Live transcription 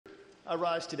I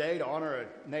rise today to honor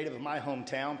a native of my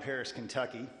hometown, Paris,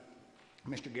 Kentucky,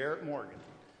 Mr. Garrett Morgan.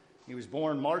 He was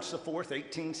born March the 4th,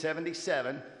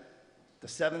 1877, the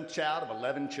seventh child of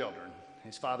 11 children.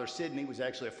 His father, Sidney, was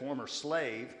actually a former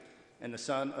slave and the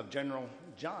son of General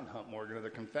John Hunt Morgan of the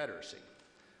Confederacy.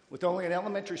 With only an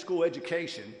elementary school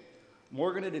education,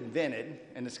 Morgan had invented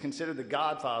and is considered the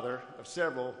godfather of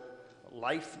several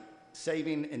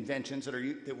life-saving inventions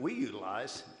that we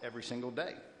utilize every single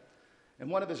day. And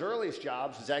one of his earliest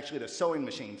jobs was actually at a sewing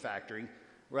machine factory,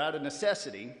 where out of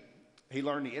necessity, he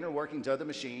learned the inner workings of the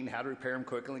machine, how to repair them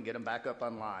quickly and get them back up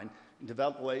online, and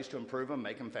develop ways to improve them,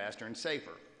 make them faster and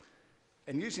safer.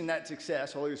 And using that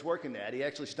success, while he was working that, he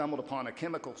actually stumbled upon a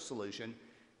chemical solution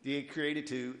that he created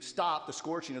to stop the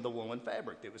scorching of the woolen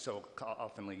fabric that was so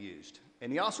oftenly used.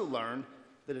 And he also learned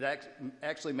that it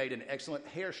actually made an excellent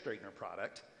hair straightener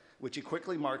product, which he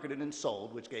quickly marketed and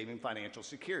sold, which gave him financial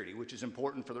security, which is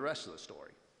important for the rest of the story.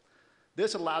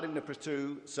 This allowed him to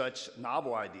pursue such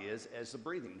novel ideas as the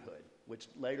breathing hood, which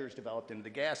later is developed into the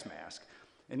gas mask.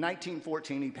 In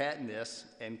 1914, he patented this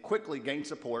and quickly gained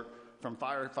support from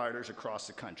firefighters across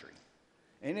the country.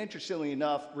 And interestingly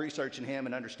enough, researching him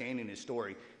and understanding his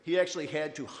story, he actually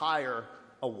had to hire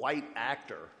a white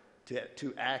actor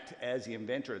to act as the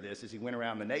inventor of this as he went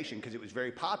around the nation, because it was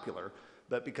very popular.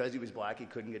 But because he was black, he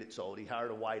couldn't get it sold. He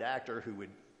hired a white actor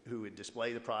who would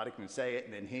display the product and say it,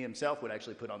 and then he himself would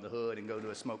actually put on the hood and go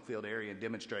to a smoke-filled area and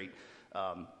demonstrate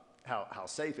how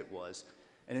safe it was.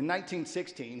 And in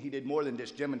 1916, he did more than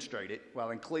just demonstrate it. While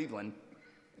in Cleveland,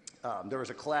 there was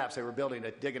a collapse. They were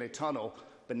digging a tunnel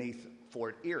beneath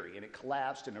Fort Erie, and it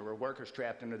collapsed, and there were workers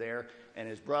trapped under there. And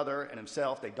his brother and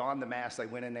himself, they donned the mask, they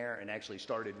went in there and actually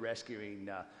started rescuing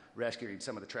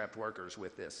some of the trapped workers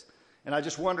with this. And I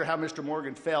just wonder how Mr.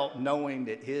 Morgan felt knowing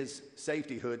that his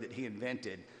safety hood that he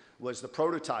invented was the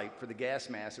prototype for the gas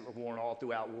masks that were worn all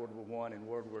throughout World War I and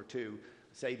World War II,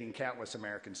 saving countless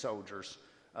American soldiers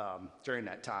during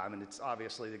that time. And it's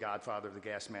obviously the godfather of the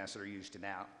gas masks that are used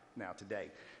now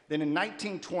today. Then in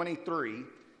 1923,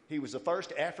 he was the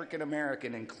first African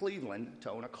American in Cleveland to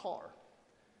own a car.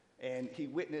 And he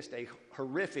witnessed a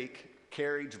horrific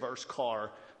carriage versus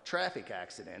car traffic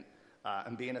accident.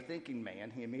 And being a thinking man,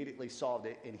 he immediately solved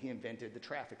it, and he invented the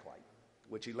traffic light,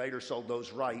 which he later sold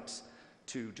those rights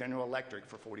to General Electric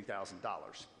for $40,000.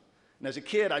 And as a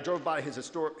kid, I drove by his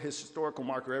historical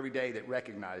marker every day that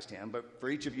recognized him. But for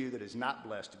each of you that is not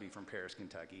blessed to be from Paris,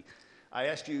 Kentucky, I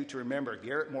ask you to remember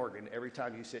Garrett Morgan every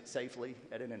time you sit safely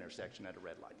at an intersection at a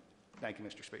red light. Thank you,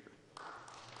 Mr. Speaker.